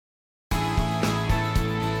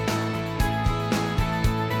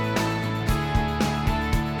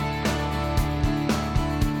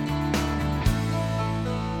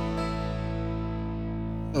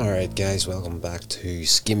Alright guys, welcome back to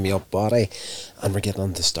Skin Me Up Body, and we're getting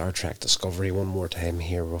on to Star Trek Discovery one more time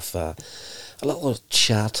here with a little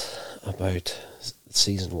chat about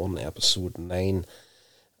Season 1, Episode 9,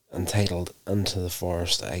 entitled Into the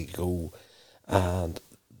Forest I Go. And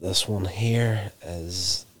this one here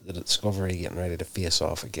is the Discovery getting ready to face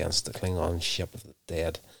off against the Klingon ship of the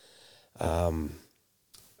dead.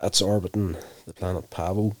 It's orbiting the planet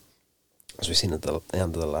Pavo. As we've seen at the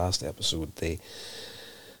end of the last episode, the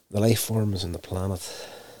life forms on the planet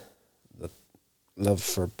that live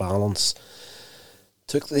for balance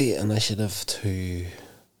took the initiative to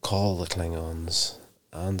call the Klingons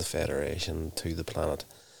and the Federation to the planet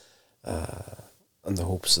in the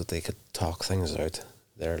hopes that they could talk things out,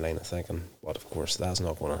 their line of thinking. But of course that's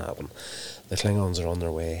not going to happen. The Klingons are on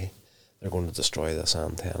their way. They're going to destroy this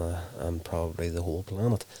antenna and probably the whole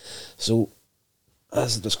planet. So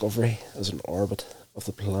as the Discovery is in orbit of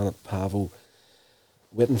the planet Pavo,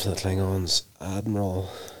 waiting for the Klingons, Admiral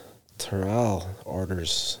Terral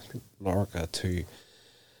orders Lorca to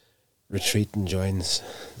retreat and joins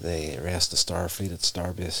the rest of Starfleet at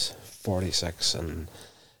Starbase 46 and,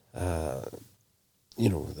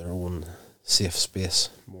 their own safe space,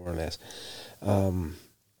 more or less. Of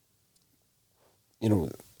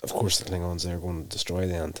course the Klingons, they're going to destroy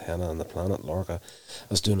the antenna on the planet. Lorca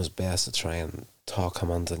is doing his best to try and talk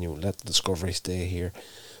him into, let the Discovery stay here.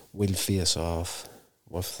 We'll face off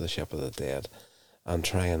with the ship of the dead and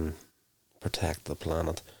try and protect the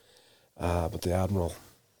planet. But the Admiral,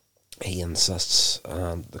 he insists,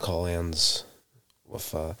 and the call ends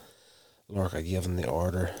with Lorca giving the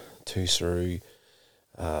order to Saru.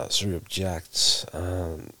 Saru objects,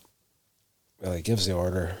 and he gives the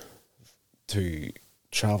order to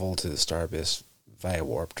travel to the Starbase via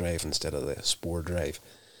warp drive instead of the spore drive,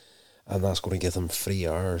 and that's going to give them 3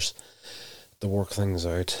 hours to work things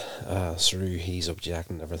out. Saru, he's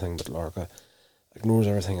objecting to everything, but Lorca ignores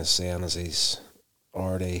everything he's saying as he's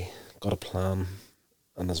already got a plan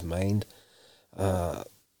in his mind.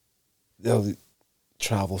 They'll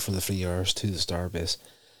travel for the 3 hours to the Starbase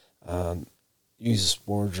and use the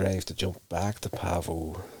spore drive to jump back to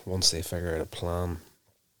Pavo once they figure out a plan.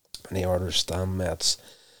 And he orders Stamets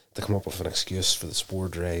to come up with an excuse for the spore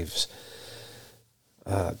drives.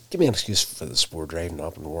 Give me an excuse for the spore drive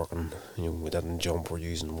not been working. We didn't jump, we're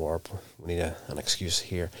using warp. We need an excuse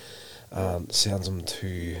here. Sends him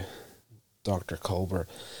to Dr. Culber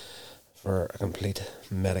for a complete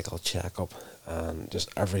medical checkup and just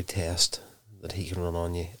every test that he can run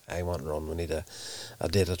on you, I want run. We need a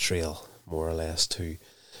data trail, more or less, to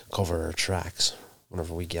cover our tracks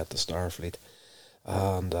whenever we get to Starfleet.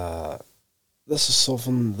 And this is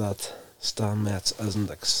something that Stamets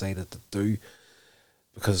isn't excited to do,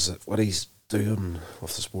 because what he's doing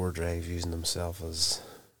with the spore drive, using himself as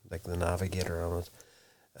like the navigator on it,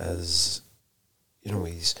 is,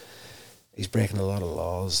 he's breaking a lot of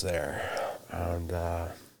laws there. And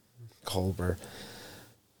Culber,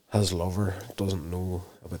 his lover, doesn't know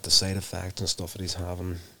about the side effects and stuff that he's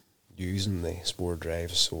having using the spore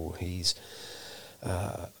drive, so he's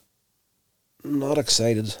not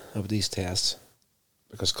excited about these tests,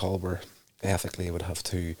 because Culber ethically would have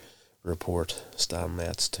to report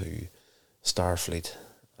Stamets to Starfleet,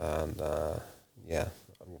 and it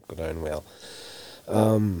won't go down well.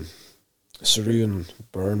 Saru and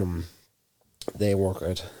Burnham, they work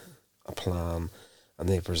out a plan and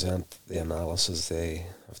they present the analysis they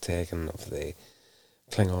have taken of the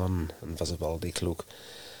Klingon invisibility cloak.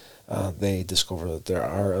 They discover that there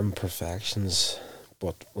are imperfections,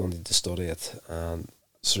 but we'll need to study it, and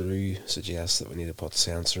Saru suggests that we need to put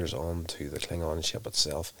sensors onto the Klingon ship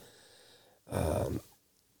itself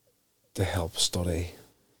to help study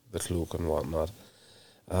the cloak and whatnot.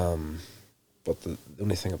 But the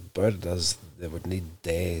only thing about it is they would need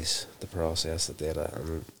days to process the data,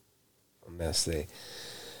 and unless they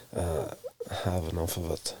have enough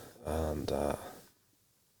of it. And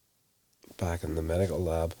back in the medical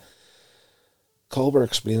lab, Culber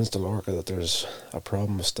explains to Lorca that there's a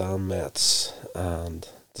problem with Stamets, and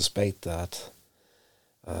despite that,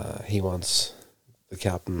 the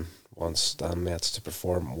captain wants Stamets to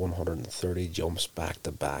perform 130 jumps back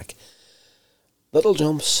to back. Little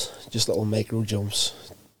jumps, just little micro jumps,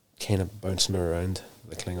 kind of bouncing around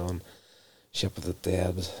the Klingon ship of the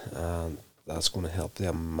dead, and that's going to help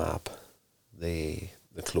them map the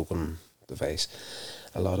cloaking device.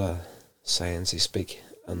 A lot of sciencey speak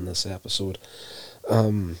in this episode.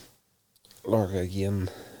 Lorca again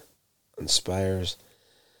inspires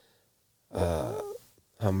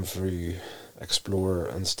him through explorer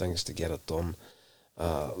instincts to get it done.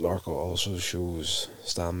 Lorca also shows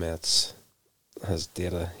Stamets his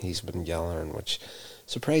data he's been gathering, which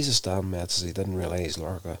surprises Stan Metz as he didn't realise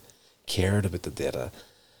Lorca cared about the data.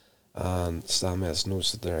 And Stan Metz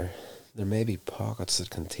notes that there may be pockets that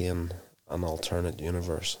contain an alternate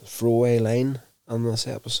universe. Throwaway line on this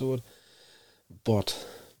episode, but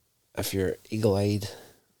if you're eagle-eyed,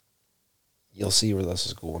 you'll see where this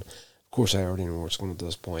is going. Of course, I already know where it's going at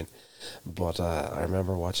this point, but I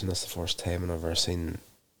remember watching this the first time and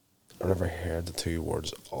I never heard the two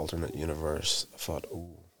words alternate universe. I thought, oh,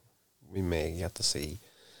 we may get to see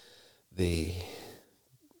the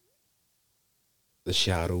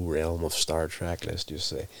shadow realm of Star Trek, let's just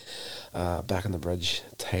say. Back in the bridge,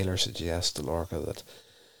 Tyler suggests to Lorca that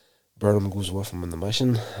Burnham goes with him on the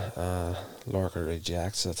mission. Lorca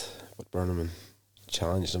rejects it, but Burnham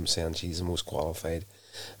challenged him, saying she's the most qualified,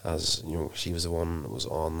 as she was the one that was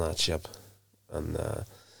on that ship, and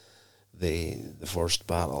the first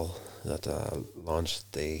battle that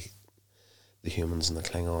launched the humans and the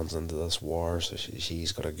Klingons into this war. So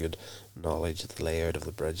she's got a good knowledge of the layout of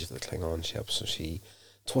the bridge of the Klingon ship. So she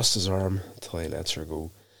twists his arm until he lets her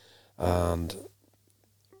go, and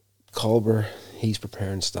Culber, he's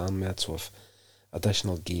preparing Stan Metz with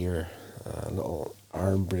additional gear, a little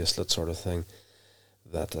arm bracelet sort of thing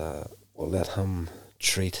that will let him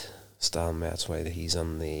treat Stan Metz while he's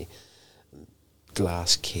in the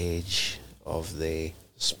glass cage of the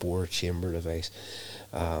spore chamber device.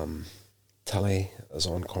 Tilly is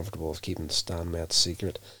uncomfortable with keeping Stan Metz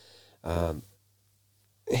secret.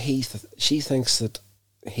 She thinks that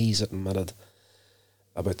he's admitted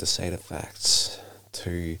about the side effects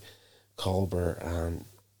to Culber, and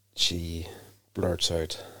she blurts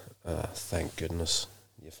out, "Thank goodness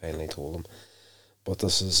you finally told him." But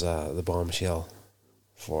this is the bombshell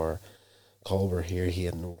for Culber here. He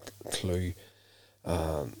had no clue.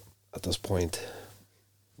 At this point,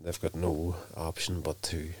 they've got no option but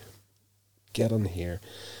to get in here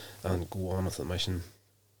and go on with the mission.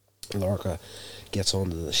 Lorca gets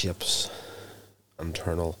onto the ship's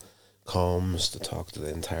internal comms to talk to the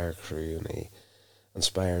entire crew, and he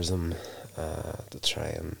inspires them to try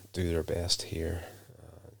and do their best here.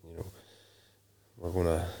 We're going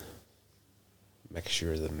to make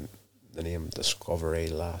sure the name Discovery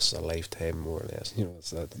lasts a lifetime, more or less.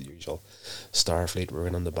 It's that the usual Starfleet, we're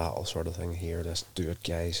in the battle sort of thing here. Let's do it,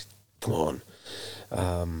 guys. Come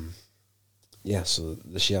on. So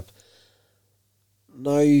the ship,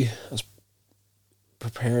 now as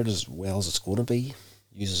prepared as well as it's going to be,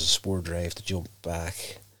 uses a spore drive to jump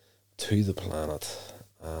back to the planet,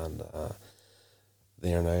 and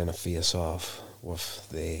they are now in a face-off with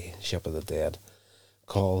the ship of the dead.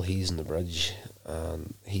 Call, he's in the bridge,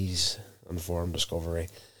 and he's informed Discovery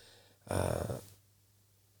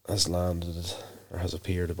has landed or has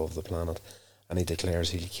appeared above the planet, and he declares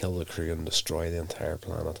he'll kill the crew and destroy the entire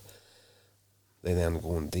planet. They then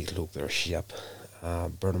go and decloak their ship.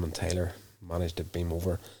 Burnham and Tyler manage to beam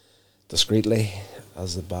over discreetly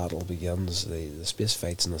as the battle begins. The space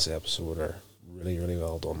fights in this episode are really, really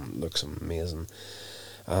well done. Looks amazing.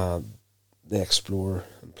 They explore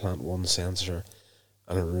and plant one sensor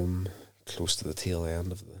in a room close to the tail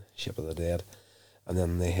end of the ship of the dead, and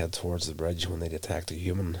then they head towards the bridge when they detect a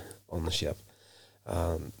human on the ship.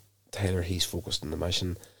 Tyler, he's focused on the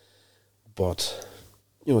mission, but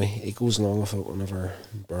he goes along with it whenever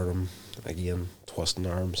Burnham, again, twisting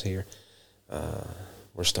arms here.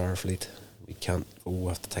 We're Starfleet, we can't go, we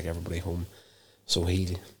have to take everybody home. So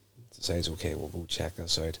he decides, okay, we'll go check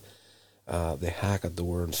this out. They hack a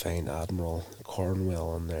door and find Admiral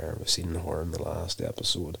Cornwell in there. We've seen her in the last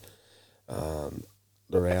episode.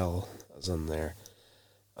 L'Rell is in there,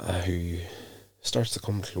 who starts to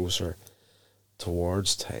come closer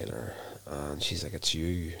towards Tyler, and she's like, "It's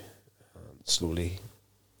you." And slowly,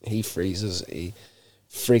 he freezes. He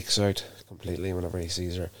freaks out completely whenever he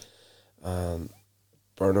sees her.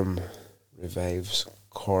 Burnham revives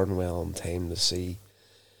Cornwell in time to see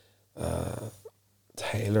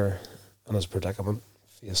Tyler in his predicament,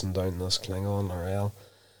 facing down this Klingon, L'Rell,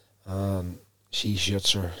 and she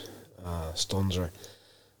shoots her, stuns her.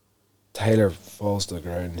 Tyler falls to the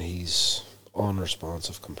ground. He's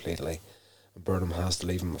unresponsive completely. Burnham has to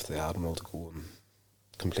leave him with the Admiral to go and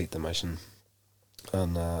complete the mission.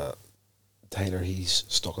 And Tyler, he's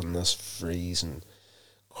stuck in this freeze, and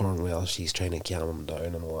Cornwell, she's trying to calm him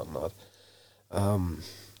down and whatnot.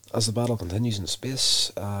 As the battle continues in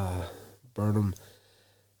space, Burnham,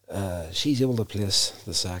 she's able to place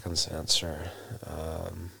the second sensor.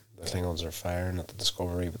 The Klingons are firing at the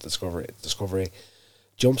Discovery, but Discovery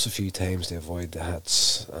jumps a few times to avoid the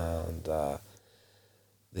hits, and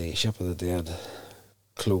the ship of the dead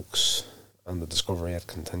cloaks, and the Discovery, it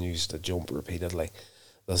continues to jump repeatedly.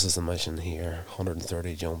 This is the mission here,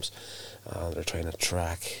 130 jumps. They're trying to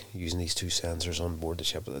track using these two sensors on board the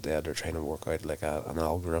Ship of the Dead. They're trying to work out like an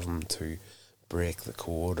algorithm to break the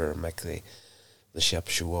code or make the ship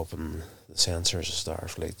show up in the sensors of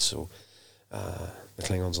Starfleet. So the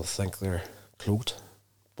Klingons will think they're cloaked,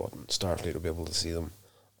 but Starfleet will be able to see them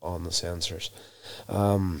on the sensors.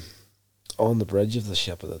 On the bridge of the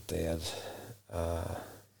Ship of the Dead,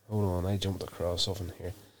 hold on, I jumped across something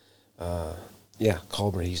here. Yeah,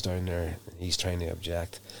 Culber, he's down there. He's trying to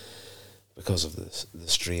object because of the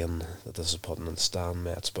strain that this is putting on Stan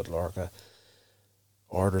Metz, but Lorca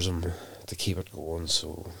orders him to keep it going.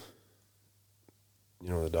 So,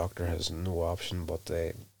 the Doctor has no option but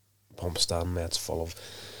to pump Stan Metz full of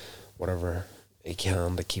whatever he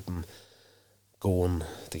can to keep him going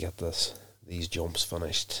to get these jumps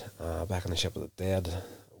finished. Back in the Ship of the Dead,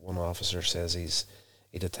 one officer says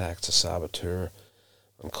he detects a saboteur.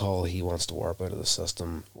 On call, he wants to warp out of the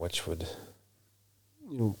system, which would,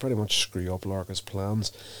 pretty much screw up Lorca's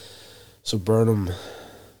plans. So Burnham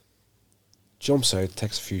jumps out,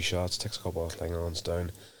 takes a few shots, takes a couple of Klingons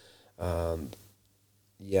down, and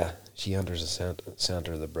yeah, she enters the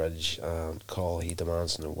center of the bridge. And Call, he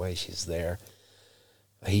demands to know why she's there.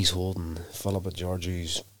 He's holding Philippa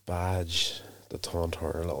Georgiou's badge to taunt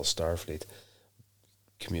her little Starfleet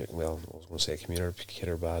I was going to say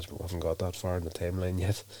communicator badge, but we haven't got that far in the timeline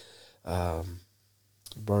yet.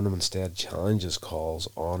 Burnham instead challenges Call's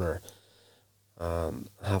honour, and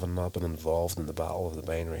having not been involved in the Battle of the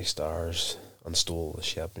Binary Stars and stole the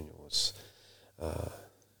ship,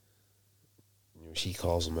 she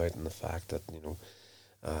calls him out on the fact that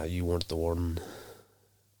you weren't the one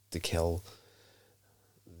to kill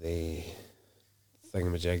the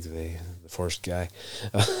thingamajig, the first guy.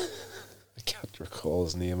 I can't recall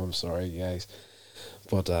his name, I'm sorry guys,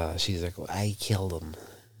 but she's like, well, I killed him,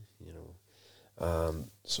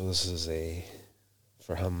 so this is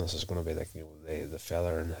for him, this is going to be like the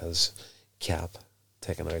feather in his cap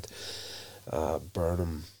taken out.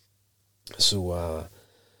 Burnham. So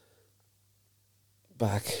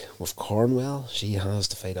back with Cornwell, she has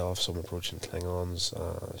to fight off some approaching Klingons.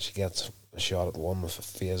 She gets a shot at one with a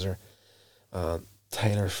phaser.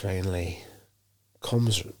 Tyler finally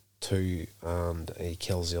comes to and he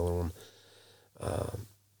kills the other one.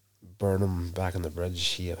 Burnham, back on the bridge,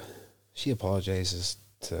 she apologises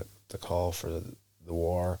to Call for the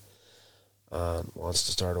war and wants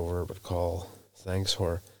to start over, but Call thanks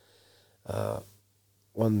her.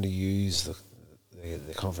 Wanting to use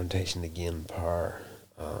the confrontation to gain power.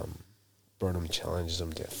 Burnham challenges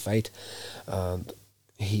him to a fight, and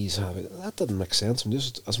he's happy. That didn't make sense.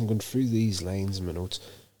 As I'm going through these lines in my notes,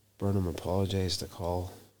 Burnham apologised to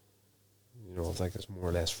Call. I think it's more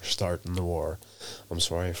or less for starting the war. I'm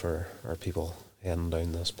sorry for our people heading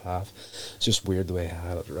down this path. It's just weird the way I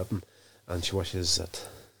had it written, and she wishes that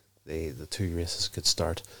the two races could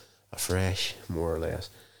start afresh, more or less.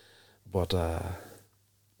 But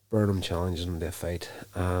Burnham challenges him to a fight,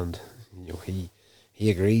 and he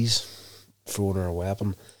agrees, throwing her a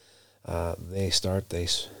weapon. They spar.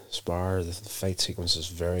 The fight sequence is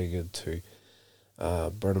very good too.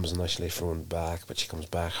 Burnham's initially thrown back, but she comes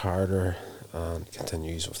back harder and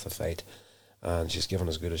continues with the fight. And she's given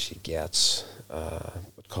as good as she gets.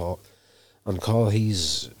 But Call,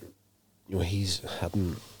 he's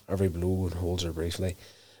hitting every blow and holds her briefly.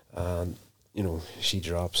 And she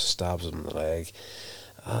drops, stabs him in the leg.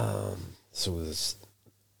 So it's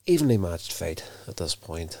evenly matched fight at this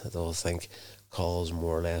point. I don't think Call's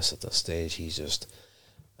more or less at this stage. He's just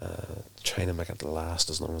trying to make it last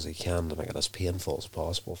as long as he can to make it as painful as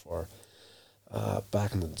possible for her.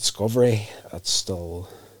 Back in the Discovery, it's still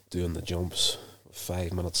doing the jumps with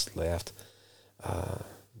 5 minutes left.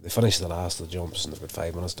 They finish the last of the jumps and they've got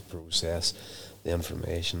 5 minutes to process the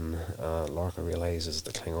information. Lorca realises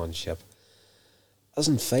the Klingon ship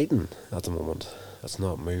isn't fighting at the moment. It's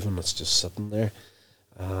not moving, it's just sitting there.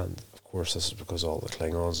 And of course this is because all the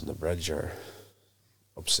Klingons on the bridge are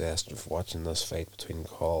obsessed with watching this fight between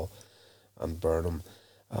Call and Burnham.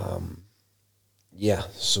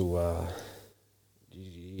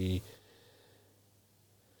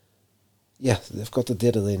 They've got the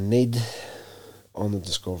data they need on the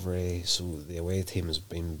Discovery, so the away team has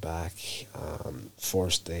been back.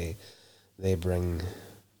 First they bring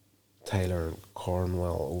Tyler and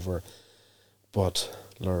Cornwell over, but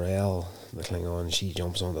L'Oreal, the Klingon, she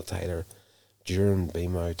jumps onto Tyler during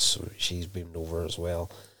beam out, so she's beamed over as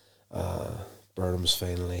well. Burnham's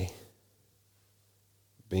finally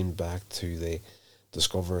beamed back to the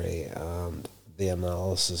Discovery, and the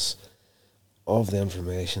analysis of the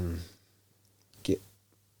information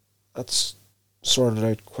that's sorted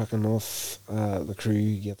out quick enough. The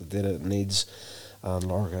crew get the data it needs, and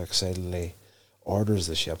Lorca excitedly orders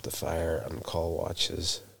the ship to fire and call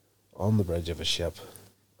watches on the bridge of a ship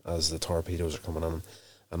as the torpedoes are coming in,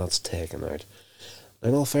 and that's taken out. Now,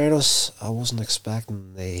 in all fairness, I wasn't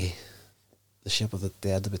expecting the ship of the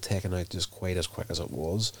dead to be taken out just quite as quick as it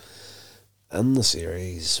was in the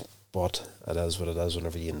series, but it is what it is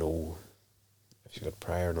whenever you know, if you've got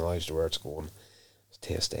prior knowledge to where it's going. It's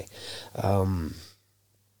tasty.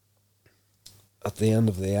 At the end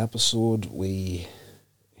of the episode, we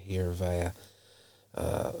hear via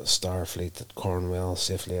Starfleet that Cornwell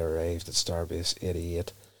safely arrived at Starbase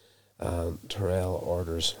 88. Tyrell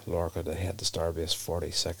orders Lorca to head to Starbase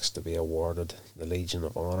 46 to be awarded the Legion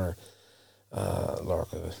of Honor.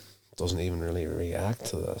 Lorca doesn't even really react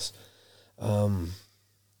to this.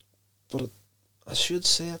 But I should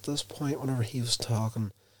say at this point, whenever he was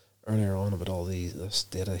talking earlier on about all this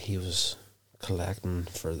data he was collecting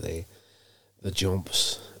for the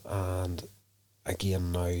jumps, and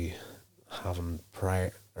again now having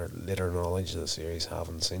prior or later knowledge of the series,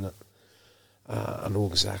 haven't seen it, I know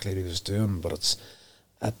exactly what he was doing, but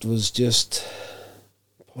it was just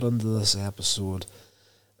put into this episode.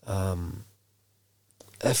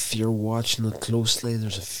 If you're watching it closely,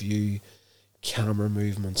 there's a few camera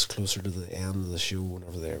movements closer to the end of the show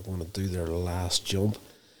whenever they're going to do their last jump,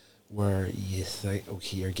 where you think,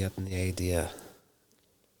 okay, you're getting the idea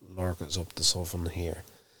Lorca's up to something here.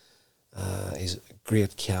 He's a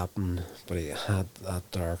great captain, but he had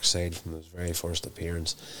that dark side from his very first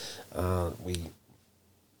appearance.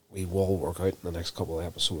 We will work out in the next couple of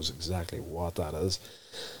episodes exactly what that is.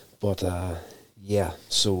 But yeah,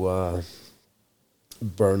 so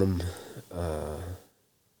Burnham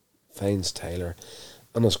finds Tyler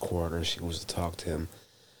in his quarters. She goes to talk to him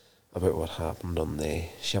about what happened on the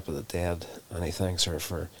Ship of the Dead, and he thanks her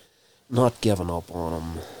for not giving up on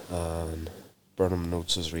him. And Burnham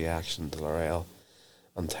notes his reaction to L'Oreal,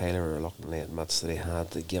 and Tyler reluctantly admits that he had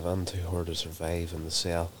to give in to her to survive in the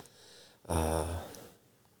cell. Burnham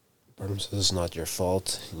says it's not your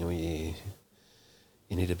fault. You know, you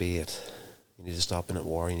need to be you need to stop being at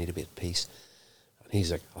war. You need to be at peace. And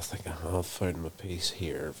he's like, I think I have found my peace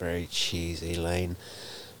here. Very cheesy line,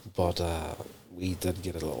 but we did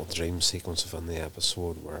get a little dream sequence within the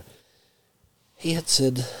episode where he had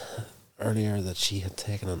said earlier that she had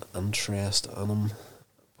taken an interest in him,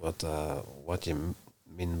 but what you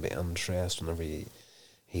mean by interest whenever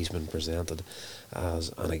he's been presented as,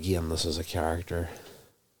 and again, this is a character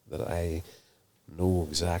that I know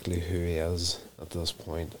exactly who he is at this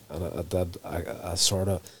point, and I sort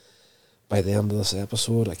of, by the end of this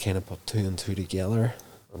episode, I kind of put two and two together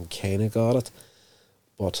and kind of got it.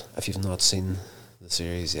 But if you've not seen the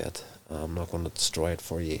series yet, I'm not going to destroy it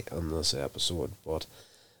for you in this episode, but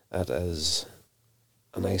it is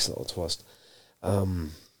a nice little twist.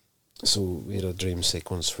 So we had a dream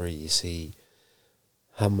sequence where you see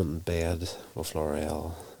him in bed with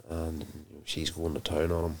L'Oreal, and she's going to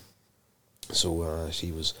town on him. So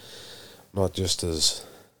she was not just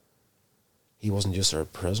he wasn't just her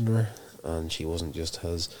prisoner, and she wasn't just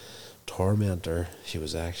his tormentor. She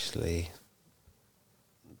was actually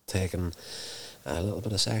taking a little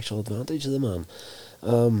bit of sexual advantage of the man.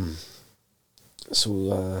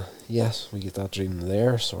 So yes, we get that dream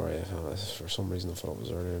there. Sorry, for some reason I thought it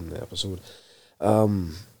was earlier in the episode.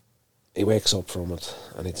 He wakes up from it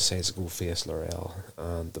and he decides to go face L'Oreal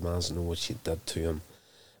and demands to know what she did to him,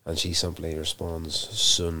 and she simply responds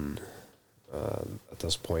soon. At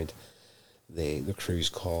this point, the crew's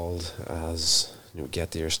called as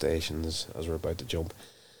get to your stations as we're about to jump.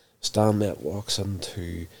 Stammet walks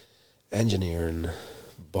into engineering,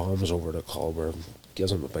 bombs over to Culber,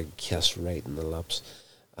 gives him a big kiss right in the lips,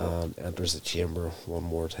 and enters the chamber one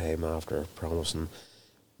more time after promising,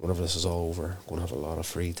 whenever this is all over, going to have a lot of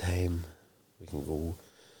free time, we can go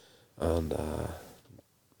and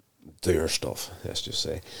do your stuff, let's just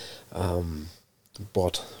say.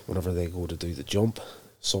 But whenever they go to do the jump,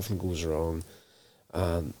 something goes wrong,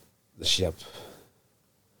 and the ship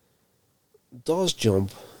does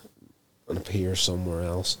jump and appear somewhere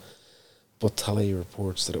else, but Tully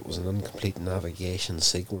reports that it was an incomplete navigation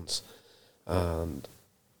sequence, and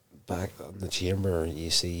back in the chamber you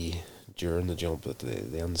see during the jump that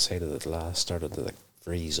the inside of the glass started to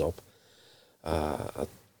freeze up.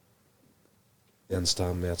 Then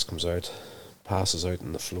Stamets comes out, passes out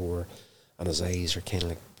on the floor, and his eyes are kind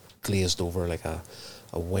of glazed over, like a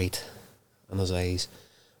white in his eyes,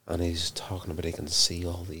 and he's talking about he can see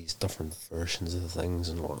all these different versions of things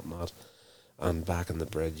and whatnot. And back in the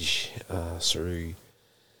bridge, Saru,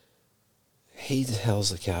 he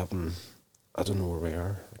tells the captain, I don't know where we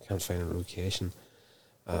are, I can't find a location.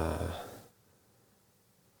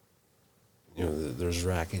 There's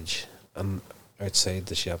wreckage and outside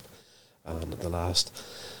the ship, and at the last,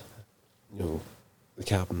 the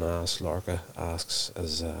captain asks, Lorca asks,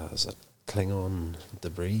 is it Klingon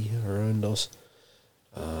debris around us?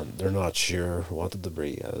 They're not sure what the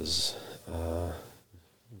debris is. More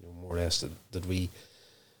or less, did we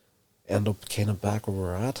end up kind of back where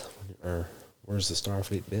we're at, or where's the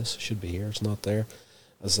Starfleet base? It should be here. It's not there.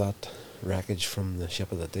 Is that wreckage from the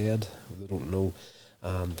Ship of the Dead? They don't know.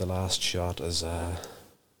 And the last shot is a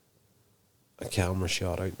camera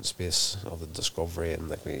shot out in space of the Discovery, and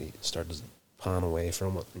like we start to pan away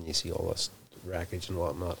from it, and you see all this wreckage and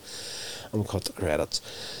whatnot, and we cut the credits.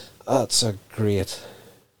 That's a great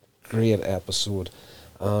episode,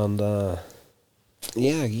 and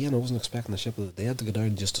again, I wasn't expecting the Ship of the Dead to go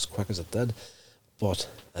down just as quick as it did, but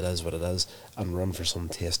it is what it is, and run for some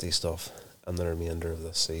tasty stuff in the remainder of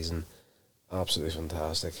this season. Absolutely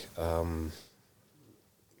fantastic.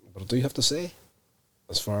 But I do have to say,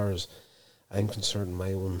 as far as I'm concerned,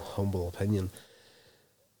 my own humble opinion,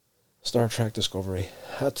 Star Trek Discovery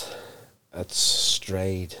hit its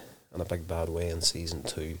stride in a big bad way in season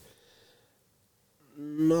 2.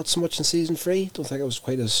 Not so much in season 3. Don't think it was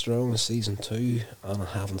quite as strong as season 2, and I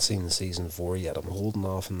haven't seen season 4 yet. I'm holding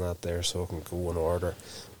off on that there so I can go in order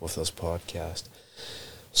with this podcast.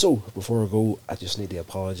 So, before I go, I just need to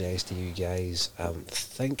apologise to you guys. I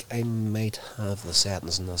think I might have the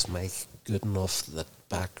settings in this mic good enough that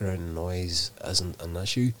background noise isn't an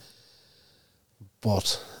issue,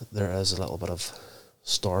 but there is a little bit of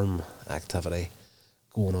storm activity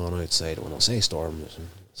going on outside. When I say storm,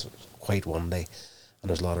 it's quite windy, and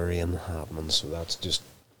there's a lot of rain happening, so that's just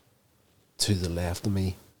to the left of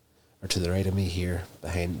me, or to the right of me here,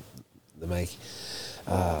 behind the mic.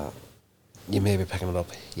 You may be picking it up,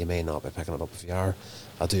 you may not be picking it up. If you are,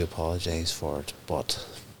 I do apologise for it, but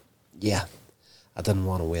yeah, I didn't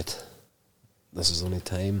want to wait. This is the only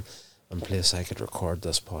time and place I could record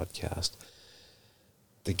this podcast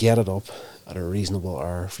to get it up at a reasonable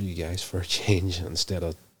hour for you guys for a change, instead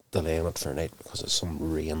of delaying it for a night because of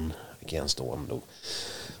some rain against the window.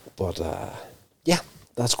 But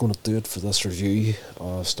that's going to do it for this review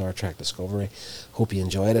of Star Trek Discovery. Hope you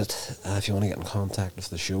enjoyed it. If you want to get in contact with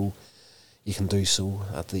the show, you can do so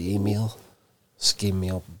at the email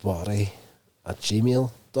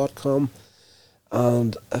schememeupbody@gmail.com.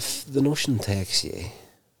 And if the notion takes you,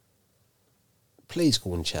 please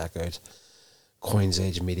go and check out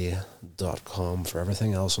coinsagemedia.com for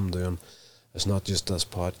everything else I'm doing. It's not just this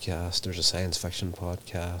podcast. There's a science fiction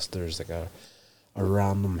podcast. There's like a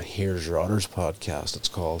random Here's Your Others podcast, it's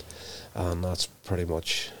called. And that's pretty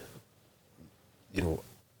much,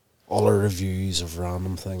 all our reviews of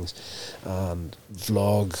random things, and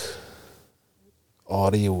vlog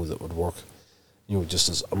audio that would work, just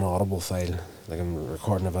as an audible file, like I'm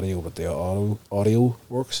recording a video but the audio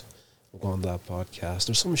works. We'll go on that podcast.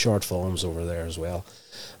 There's some short films over there as well,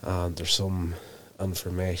 and there's some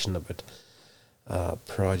information about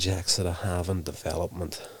projects that I have in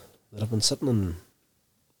development that have been sitting in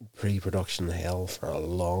pre-production hell for a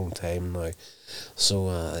long time now,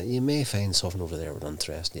 so you may find something over there that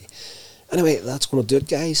interests you. Anyway, that's going to do it,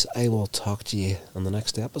 guys. I will talk to you on the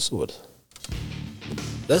next episode.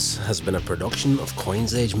 This has been a production of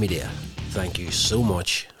Coins Age Media. Thank you so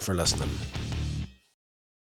much for listening.